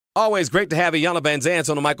Always great to have Iyanla Vanzant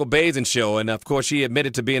on the Michael Baisden Show. And, of course, she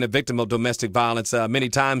admitted to being a victim of domestic violence many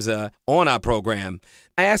times on our program.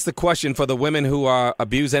 I asked the question for the women who are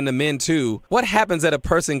abused and the men, too. What happens that a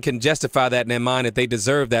person can justify that in their mind that they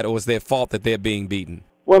deserve that, or is their fault that they're being beaten?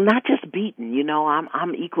 Well, not just beaten. You know,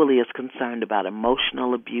 I'm equally as concerned about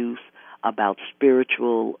emotional abuse, about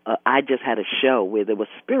spiritual. I just had a show where there was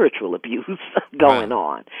spiritual abuse going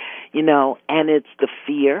on, you know, and it's the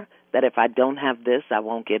fear that if I don't have this, I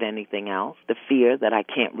won't get anything else. The fear that I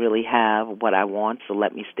can't really have what I want, so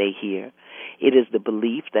let me stay here. It is the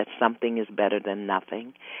belief that something is better than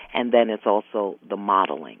nothing. And then it's also the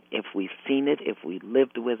modeling. If we've seen it, if we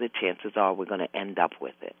lived with it, chances are we're going to end up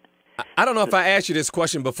with it. I don't know if I asked you this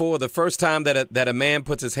question before. The first time that a man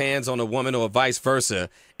puts his hands on a woman or vice versa,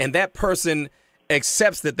 and that person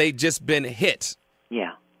accepts that they just been hit.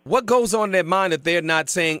 Yeah. What goes on in their mind that they're not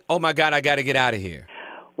saying, oh, my God, I got to get out of here?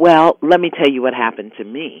 Well, let me tell you what happened to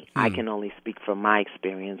me. I can only speak from my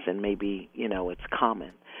experience, and maybe, you know, it's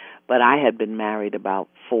common. But I had been married about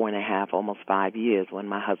 4.5, almost 5 years when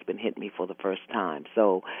my husband hit me for the first time.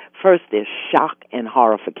 So first there's shock and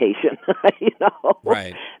horrification, you know.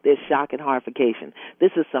 Right. There's shock and horrification.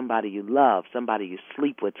 This is somebody you love, somebody you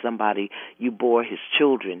sleep with, somebody you bore his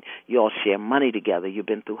children. You all share money together. You've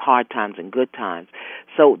been through hard times and good times.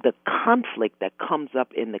 So the conflict that comes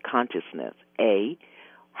up in the consciousness, A,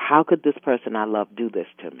 how could this person I love do this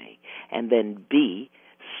to me? And then B,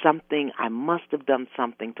 I must have done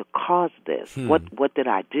something to cause this. What did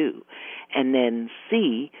I do? And then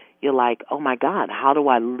C, you're like, oh my God, how do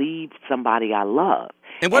I leave somebody I love?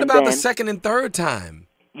 And what about the second and third time?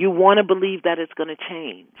 You want to believe that it's going to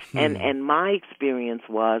change. And my experience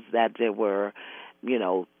was that there were, you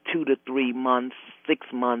know, 2 to 3 months, 6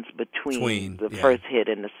 months between the first hit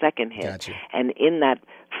and the second hit. Gotcha. And in that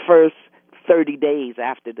first 30 days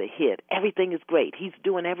after the hit, everything is great. He's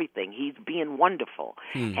doing everything. He's being wonderful.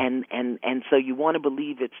 And so you want to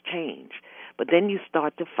believe it's changed. But then you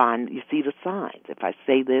start to you see the signs. If I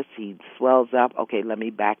say this, he swells up. Okay, let me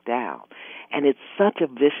back down. And it's such a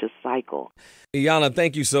vicious cycle. Iyanla,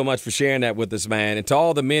 thank you so much for sharing that with us, man. And to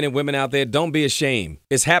all the men and women out there, don't be ashamed.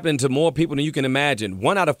 It's happening to more people than you can imagine.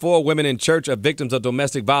 1 out of 4 women in church are victims of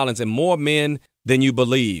domestic violence, and more men than you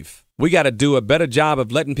believe. We got to do a better job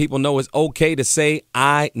of letting people know it's okay to say,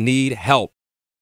 I need help.